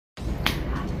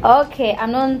Okay,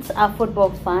 I'm not a football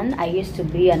fan. I used to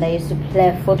be, and I used to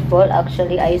play football.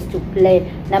 Actually, I used to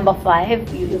play number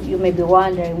 5. You may be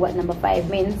wondering what number 5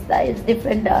 means. That is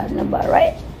different number,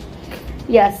 right?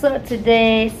 Yeah, so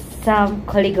today some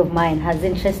colleague of mine has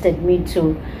interested me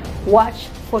to watch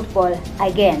football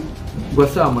again.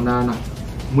 Gwasa munana.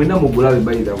 Mwina mugulabe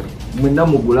by the way. Mwina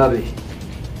mugulabe.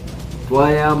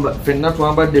 Twayamba fenna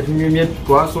twambadde tumyumye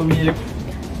twasomye.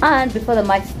 And before the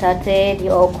match started, he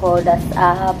all called us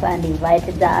up and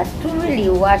invited us to really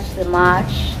watch the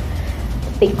match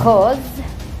because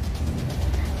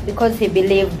he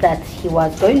believed that he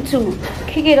was going to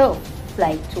kick it off,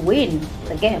 like to win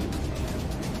the game.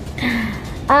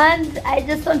 And I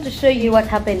just want to show you what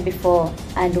happened before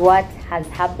and what has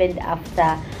happened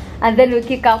after, and then we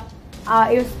kick up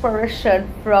our inspiration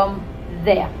from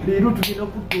there.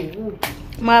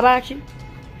 Mabachi.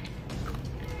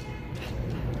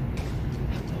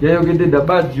 Yayogedde da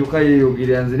badge yoka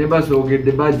yeyogere anze ne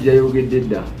basoogedde badge yayogedde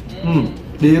dda.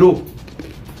 Leero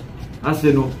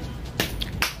Arsenal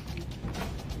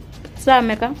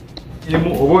Sameka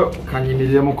emu obo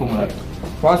kanyimiremu ko mulala.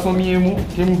 Twasomyemu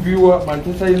team viewer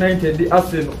Manchester United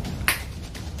Arsenal.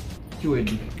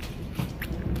 Kiwedi.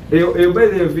 Eyo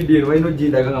beze video no ino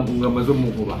jinda kanga ngamazo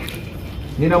mukuba.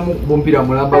 Nina mu bompira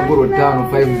mulamba goro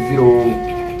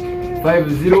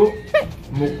 5-0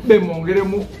 mukube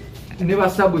mongeremu never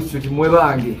substitute mwe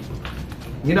bange.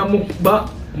 Nina mukube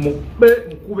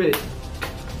mukube.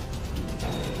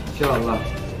 Inshallah.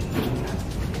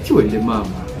 Kiwedi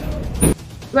mama.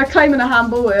 They're claiming a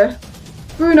handball here.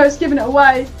 Bruno's giving it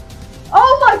away.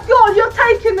 Oh my god, you're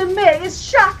taking the mick. It's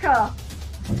Shaka.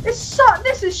 This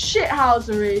is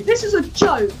shithousery. This is a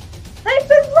joke. They've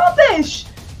been rubbish.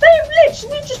 They've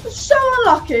literally just been so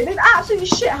unlucky. They've absolutely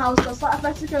shithoused us like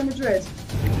Atletico Madrid.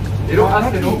 You know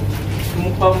Arsenal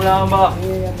mulamba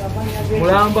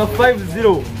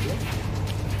 5-0.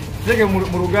 Sege mu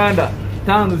Uganda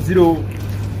 5-0.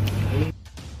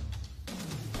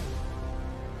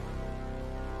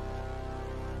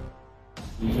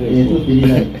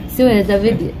 See when it's a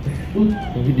video.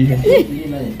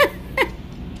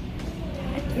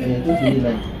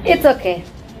 It's okay.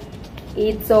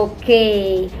 It's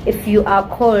okay. If you are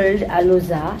called a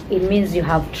loser, it means you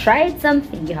have tried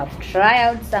something, you have tried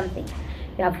out something,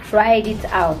 you have tried it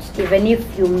out. Even if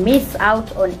you miss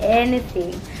out on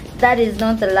anything, that is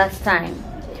not the last time.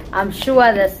 I'm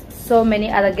sure there's so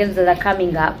many other games that are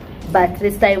coming up, but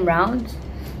this time round,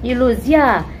 you lose.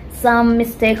 Yeah, some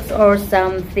mistakes or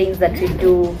some things that we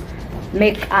do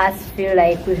make us feel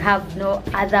like we have no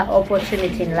other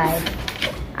opportunity in life,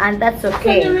 and that's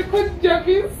okay.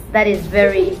 That is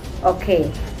very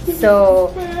okay.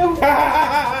 So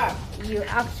you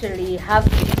actually have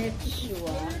to make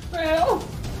sure,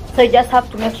 so you just have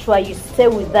to make sure you stay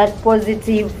with that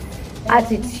positive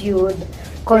attitude,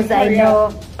 because I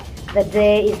know the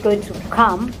day is going to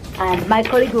come and my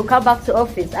colleague will come back to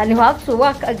office and you have to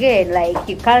work again. Like,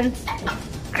 you can't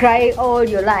cry all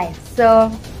your life.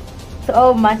 So to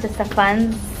all Manchester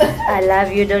fans, I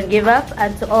love you, don't give up.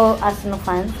 And to all Arsenal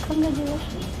fans,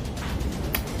 congratulations.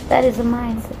 That is a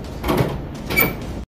mindset.